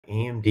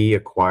AMD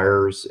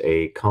acquires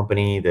a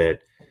company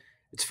that,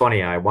 it's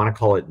funny, I want to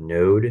call it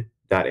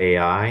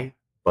Node.AI,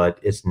 but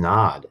it's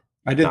I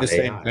did the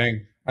same Nod.ai.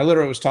 thing.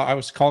 I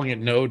was calling it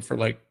Node for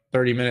like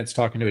 30 minutes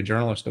talking to a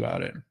journalist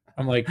about it.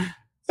 I'm like,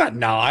 it's not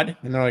Nod.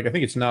 And they're like, I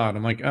think it's Nod.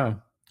 I'm like, oh,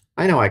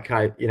 I know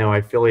I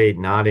affiliate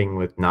nodding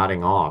with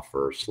nodding off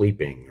or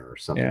sleeping or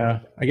something yeah.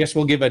 like that. I guess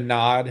we'll give a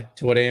nod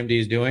to what AMD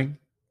is doing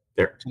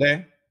There,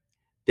 today.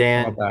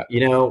 How about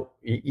Dan, that?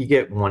 you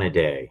get one a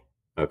day,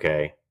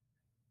 okay?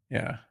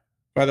 Yeah.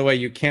 By the way,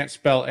 you can't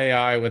spell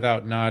AI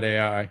without Nod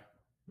AI.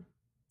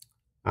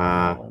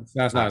 Uh, That's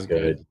not as Not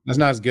good. good. That's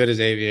not as good as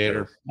No,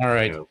 Aviator. All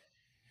right. no.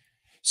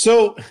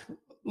 So,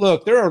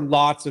 look, there are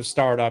lots of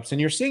startups,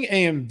 and you're seeing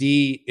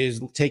AMD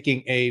is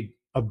taking a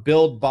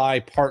build buy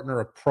partner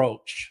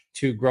approach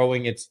to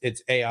growing its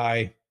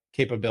AI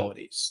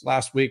capabilities.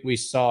 Last week, we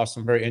saw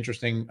some very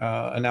interesting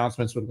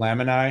announcements with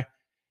Lamini.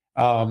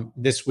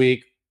 This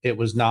week, it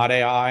was not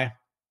AI.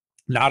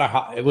 Not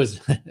a it was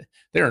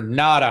they're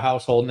not a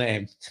household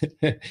name.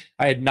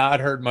 I had not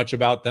heard much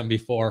about them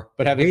before.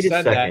 But having Wait a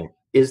said that, second.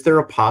 Is there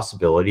a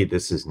possibility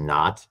this is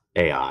not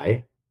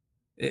AI?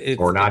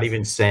 We're not it's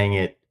even saying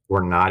it.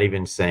 We're not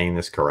even saying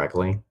this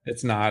correctly.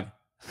 it's not.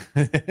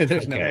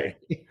 There's no Okay.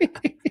 way.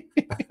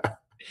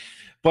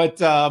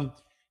 But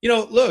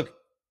look,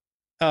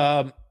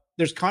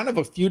 there's kind of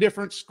a few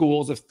different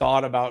schools of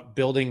thought about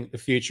building the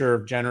future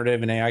of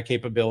generative and AI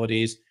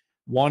capabilities.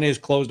 One is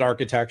closed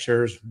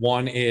architectures.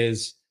 One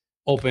is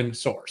open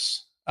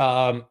source.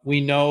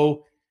 We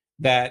know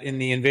that in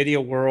the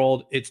NVIDIA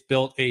world, it's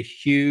built a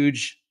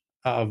huge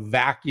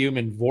vacuum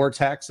and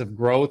vortex of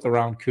growth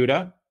around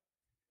CUDA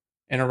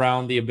and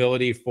around the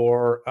ability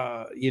for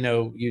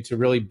you to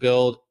really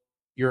build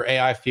your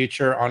AI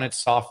future on its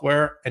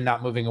software and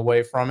not moving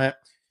away from it.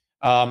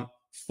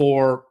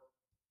 For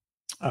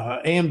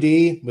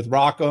AMD with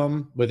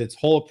ROCm, with its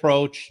whole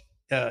approach,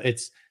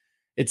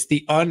 it's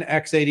the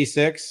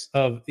x86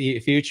 of the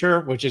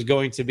future, which is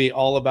going to be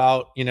all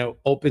about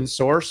open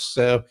source.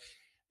 So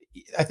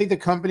I think the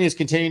company is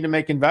continuing to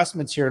make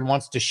investments here and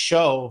wants to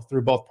show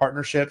through both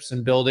partnerships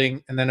and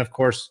building, and then of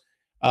course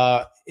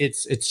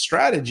its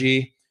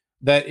strategy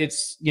that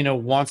it's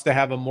wants to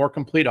have a more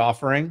complete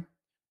offering.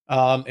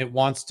 It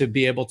wants to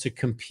be able to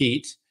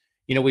compete.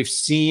 We've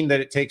seen that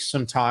it takes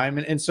some time,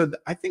 and so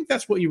I think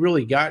that's what you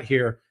really got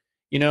here.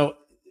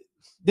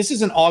 This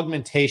is an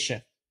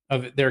augmentation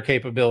of their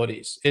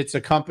capabilities. It's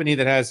a company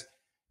that has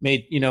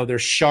made their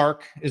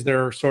Shark is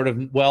their sort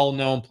of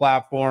well-known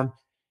platform.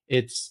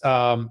 It's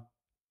all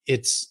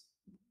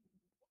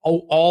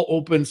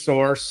open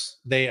source.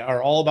 They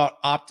are all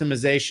about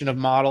optimization of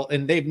model,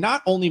 and they've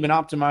not only been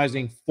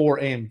optimizing for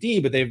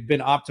AMD, but they've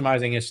been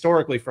optimizing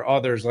historically for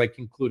others, like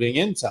including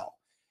Intel.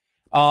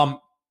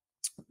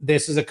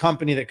 This is a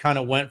company that kind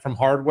of went from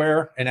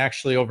hardware and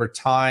actually over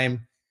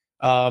time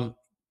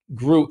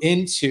grew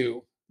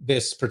into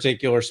this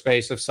particular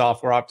space of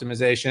software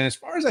optimization. As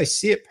far as I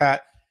see it,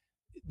 Pat,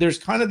 there's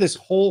kind of this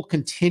whole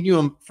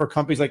continuum for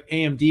companies like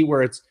AMD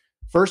where it's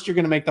first you're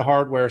going to make the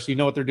hardware so you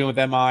know what they're doing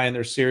with MI and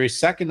their series.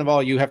 Second of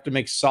all, you have to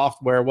make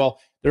software. Well,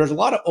 there's a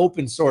lot of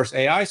open source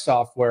AI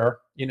software.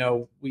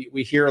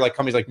 We hear like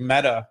companies like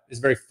Meta is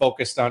very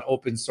focused on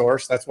open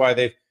source. That's why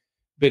they've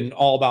been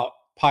all about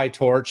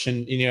PyTorch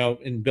and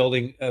in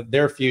building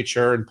their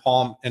future and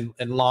Palm and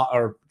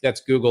or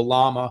that's Google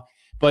Llama.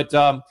 But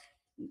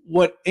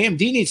what AMD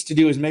needs to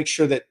do is make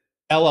sure that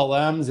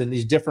LLMs and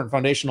these different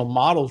foundational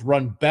models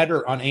run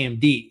better on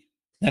AMD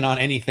than on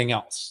anything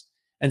else.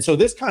 And so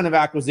this kind of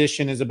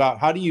acquisition is about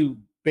how do you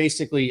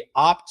basically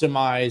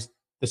optimize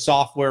the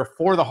software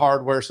for the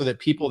hardware so that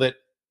people that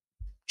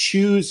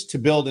choose to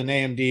build an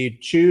AMD,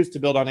 choose to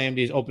build on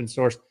AMD's open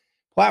source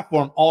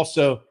platform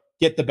also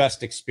get the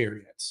best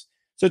experience.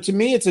 So to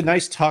me, it's a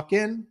nice tuck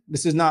in.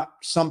 This is not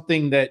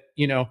something that,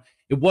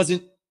 it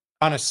wasn't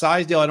on a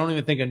size deal. I don't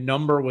even think a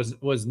number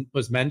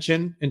was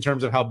mentioned in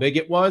terms of how big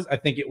it was. I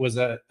think it was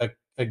a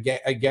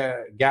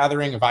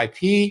gathering of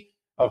IP,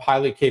 of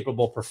highly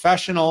capable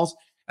professionals.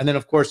 And then,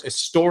 of course, a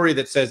story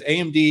that says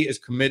AMD is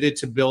committed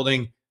to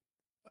building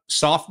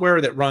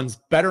software that runs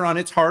better on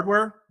its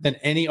hardware than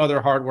any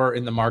other hardware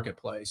in the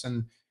marketplace.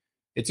 And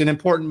it's an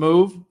important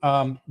move,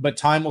 but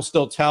time will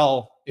still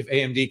tell if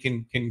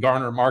AMD can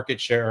garner market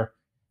share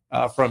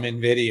from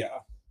NVIDIA,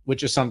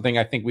 which is something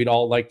I think we'd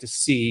all like to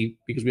see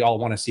because we all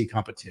want to see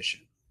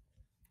competition.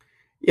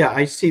 Yeah,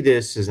 I see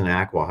this as an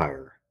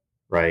acqui-hire,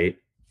 right?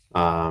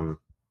 I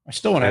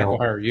still want I to don't.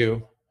 acquire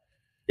you.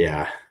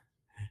 Yeah,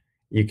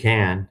 you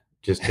can.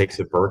 Just takes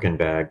a Birkin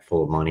bag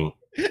full of money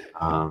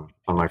on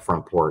my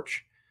front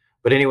porch.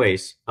 But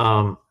anyways,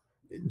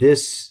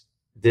 this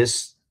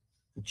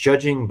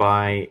judging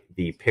by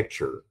the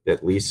picture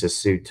that Lisa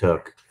Su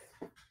took.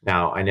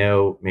 Now, I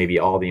know maybe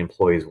all the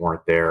employees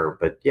weren't there,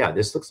 but yeah,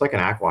 this looks like an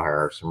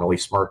acqui-hire of some really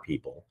smart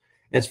people.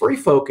 And it's very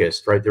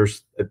focused, right?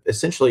 There's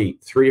essentially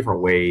three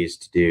different ways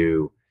to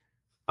do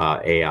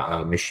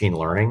AI, machine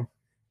learning.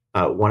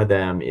 One of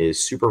them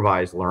is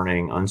supervised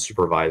learning,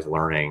 unsupervised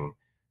learning,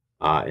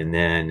 and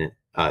then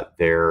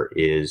there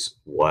is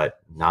what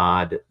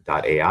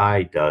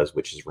Nod.AI does,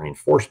 which is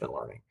reinforcement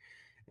learning.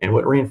 And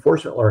what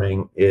reinforcement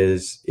learning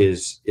is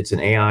it's an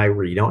AI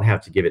where you don't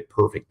have to give it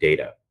perfect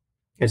data.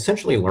 It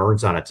essentially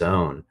learns on its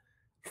own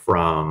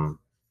from,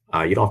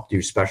 you don't have to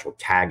do special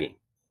tagging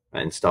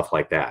and stuff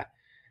like that.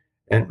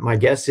 And my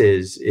guess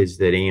is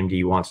that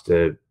AMD wants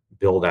to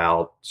build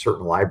out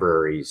certain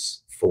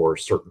libraries for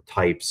certain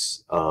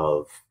types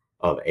of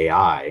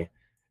AI,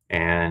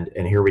 and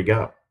here we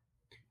go.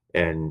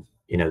 And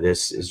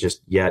this is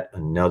just yet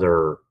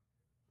another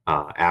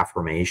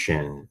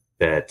affirmation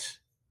that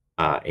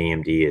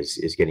AMD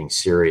is getting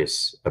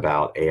serious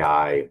about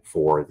AI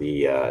for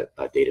the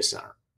data center.